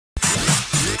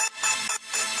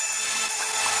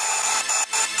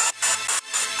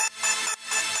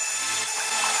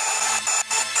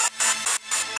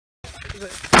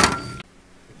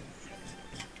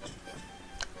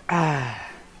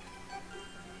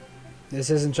This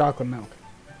isn't chocolate milk.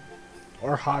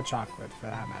 Or hot chocolate, for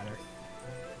that matter.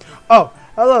 Oh,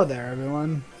 hello there,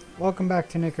 everyone. Welcome back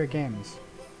to NickiRickies Games.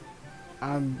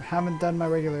 I haven't done my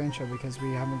regular intro because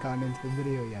we haven't gotten into the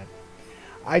video yet.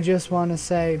 I just want to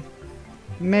say,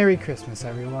 Merry Christmas,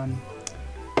 everyone.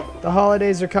 The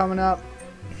holidays are coming up,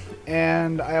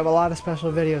 and I have a lot of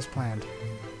special videos planned.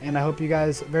 And I hope you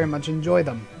guys very much enjoy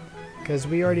them, because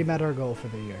we already met our goal for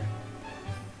the year.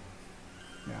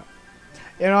 Yeah.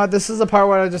 You know what, this is the part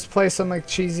where I just play some like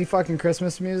cheesy fucking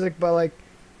Christmas music, but like,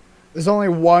 there's only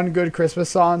one good Christmas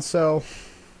song, so...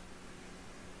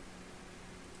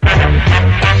 I'm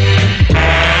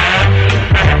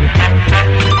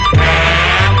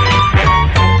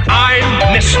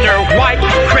Mr. White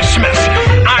Christmas.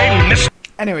 I'm Mr.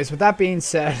 Anyways, with that being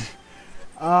said,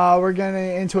 we're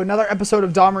getting into another episode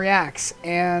of Dom Reacts,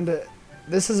 and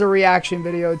this is a reaction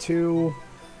video to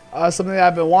something that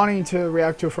I've been wanting to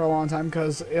react to for a long time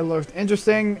because it looked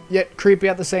interesting yet creepy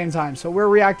at the same time. So we're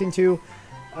reacting to,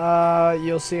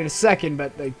 you'll see in a second,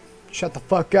 but like, shut the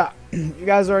fuck up. You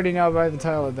guys already know by the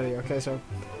title of the video, okay? So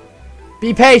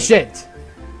be patient.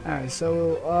 Alright,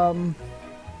 so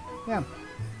yeah.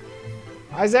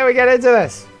 I say we get into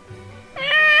this.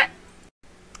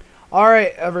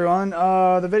 Alright, everyone.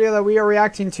 The video that we are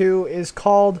reacting to is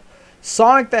called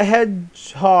Sonic the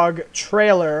Hedgehog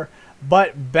trailer,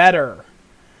 but better.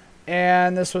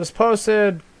 And this was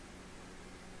posted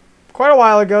quite a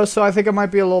while ago, so I think it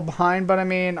might be a little behind, but I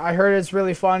mean, I heard it's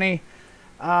really funny.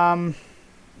 Yeah,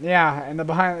 and the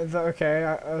behind...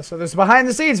 so there's a behind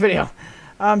the scenes video.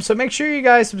 So make sure you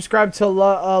guys subscribe to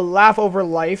Laugh Over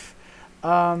Life.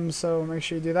 So make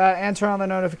sure you do that and turn on the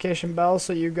notification bell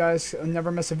so you guys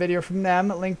never miss a video from them.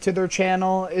 Link to their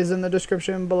channel is in the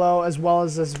description below as well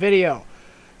as this video.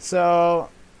 So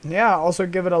yeah, also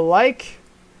give it a like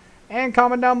and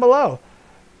comment down below.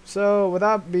 So with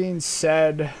that being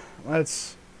said,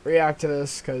 let's react to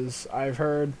this because I've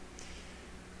heard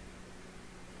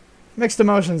mixed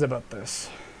emotions about this.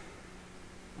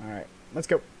 Alright, let's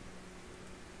go.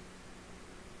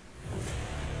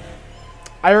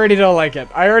 I already don't like it.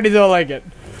 I already don't like it.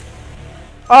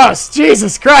 Oh,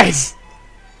 Jesus Christ!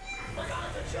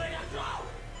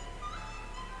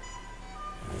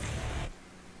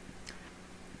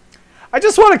 I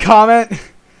just want to comment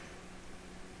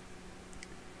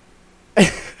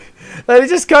that he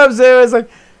just comes in and is like,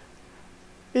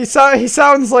 he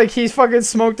sounds like he fucking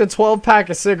smoked a 12-pack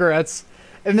of cigarettes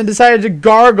and then decided to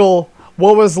gargle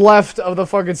what was left of the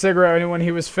fucking cigarette when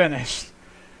he was finished.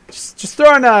 Just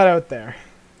throwing that out there.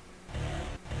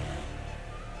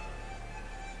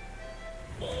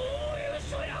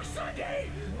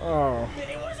 Oh.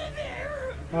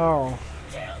 Oh.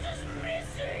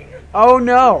 Oh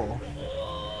no.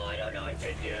 Oh, I don't know what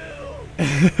to do.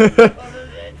 Other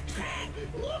than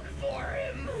look for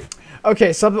him.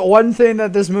 Okay, so one thing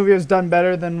that this movie has done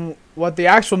better than what the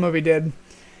actual movie did.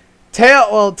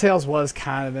 Tails was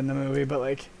kind of in the movie, but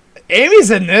like Amy's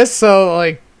in this, so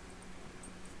like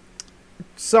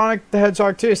Sonic the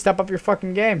Hedgehog 2, step up your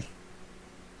fucking game.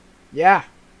 Yeah.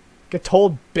 Get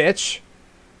told, bitch.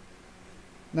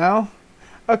 No?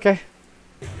 Okay.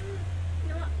 You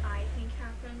know what I think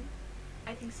happened?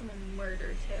 I think someone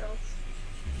murdered Tails.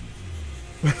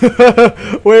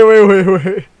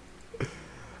 Wait.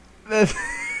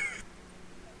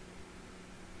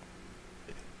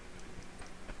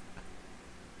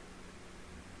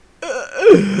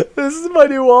 This is my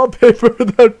new wallpaper.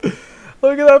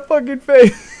 Look at that fucking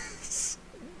face.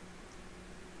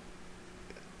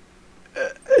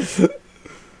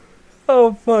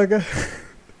 Oh fuck.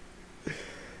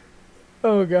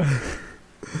 Oh god.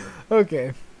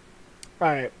 Okay.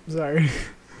 Alright, sorry.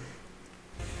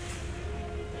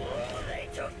 They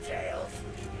took Tails.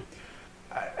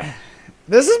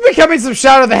 This is becoming some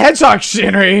Shadow the Hedgehog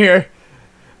shit right here.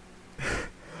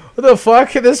 What the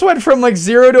fuck? This went from like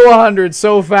 0 to 100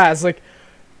 so fast. Like,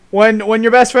 when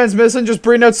your best friend's missing, just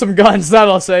bring out some guns.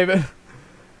 That'll save it.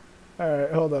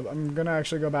 Alright, hold up. I'm gonna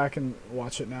actually go back and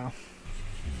watch it now.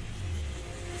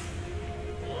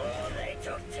 They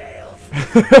took Tails.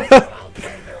 I'll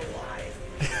take their life.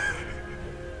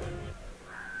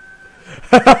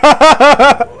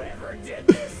 Whoever did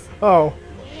this. Oh.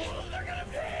 They're gonna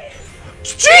pay.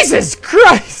 Jesus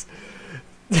Christ!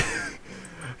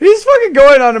 He's fucking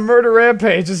going on a murder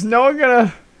rampage. Is no one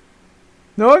gonna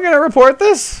report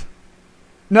this?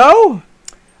 No?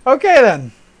 Okay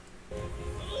then.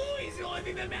 Oh, he's the only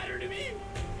thing that mattered to me.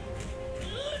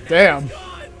 Damn.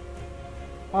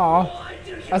 Aw.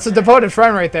 That's a devoted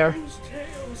friend right there.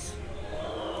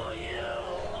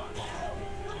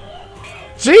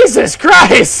 Jesus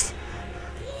Christ!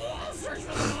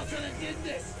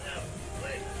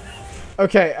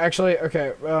 Okay, actually,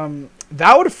 okay.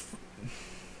 That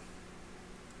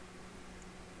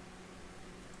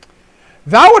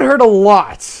would hurt a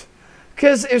lot.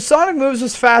 Because if Sonic moves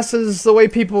as fast as the way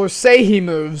people say he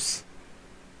moves,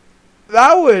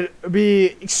 that would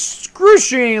be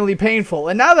excruciatingly painful.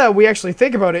 And now that we actually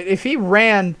think about it, if he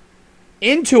ran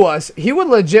into us, he would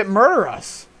legit murder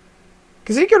us.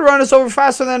 Because he could run us over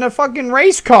faster than a fucking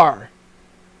race car.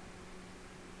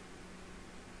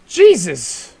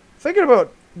 Jesus. Thinking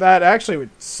about that actually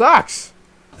sucks.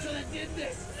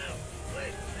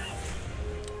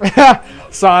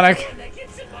 Sonic.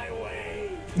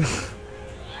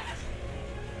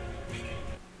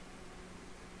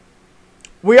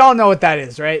 We all know what that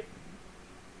is, right?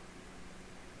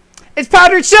 It's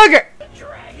powdered sugar! The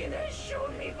dragon has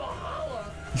shown me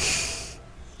Valhalla.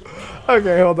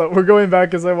 Okay, hold up. We're going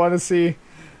back because I want to see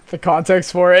the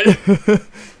context for it. I'll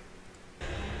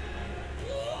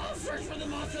search for the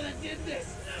monster that did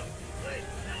this.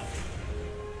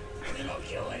 Then I'll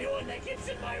kill anyone that gets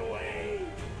in my way.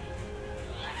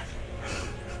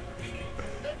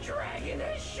 The dragon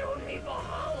has shown me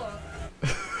Valhalla.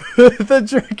 The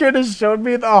dragon has shown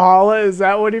me the holla. Is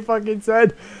that what he fucking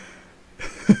said?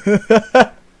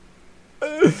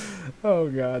 Oh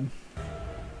god.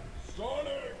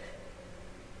 Sonic.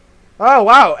 Oh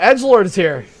wow, Edgelord is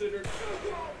here.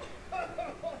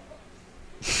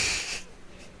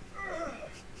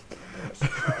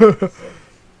 Have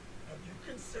you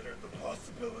considered the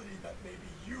possibility that maybe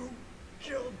you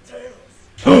killed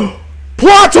Tails?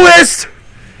 Plot twist!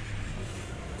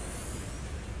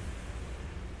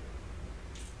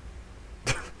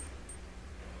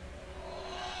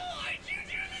 Why'd you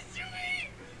do this to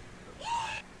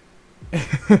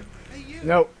me?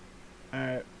 Nope.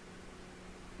 Alright.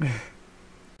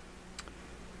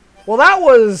 Well, that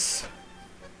was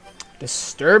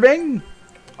disturbing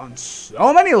on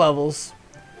so many levels,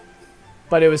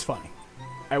 but it was funny.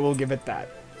 I will give it that.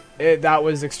 That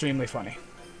was extremely funny.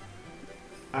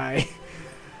 I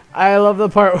love the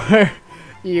part where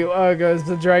you goes,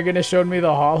 the dragon has shown me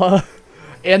the holla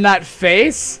in that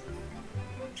face.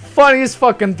 Funniest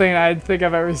fucking thing I think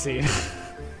I've ever seen.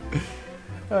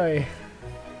 Oy.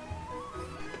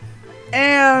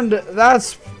 And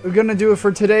that's gonna do it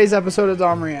for today's episode of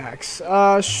Dom Reacts.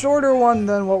 Shorter one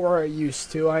than what we're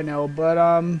used to, I know,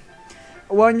 but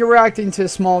when you're reacting to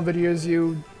small videos,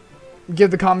 you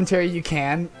give the commentary you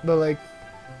can, but like,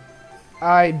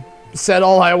 I said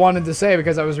all I wanted to say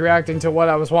because I was reacting to what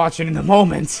I was watching in the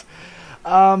moment.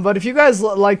 But if you guys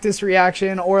like this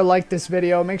reaction or like this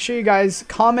video, make sure you guys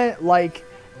comment, like,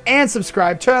 and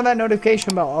subscribe. Turn on that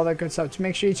notification bell, all that good stuff. To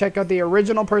make sure you check out the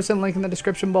original person link in the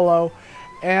description below.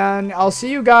 And I'll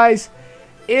see you guys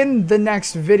in the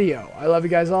next video. I love you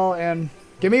guys all, and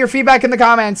give me your feedback in the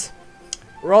comments.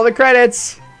 Roll the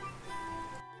credits.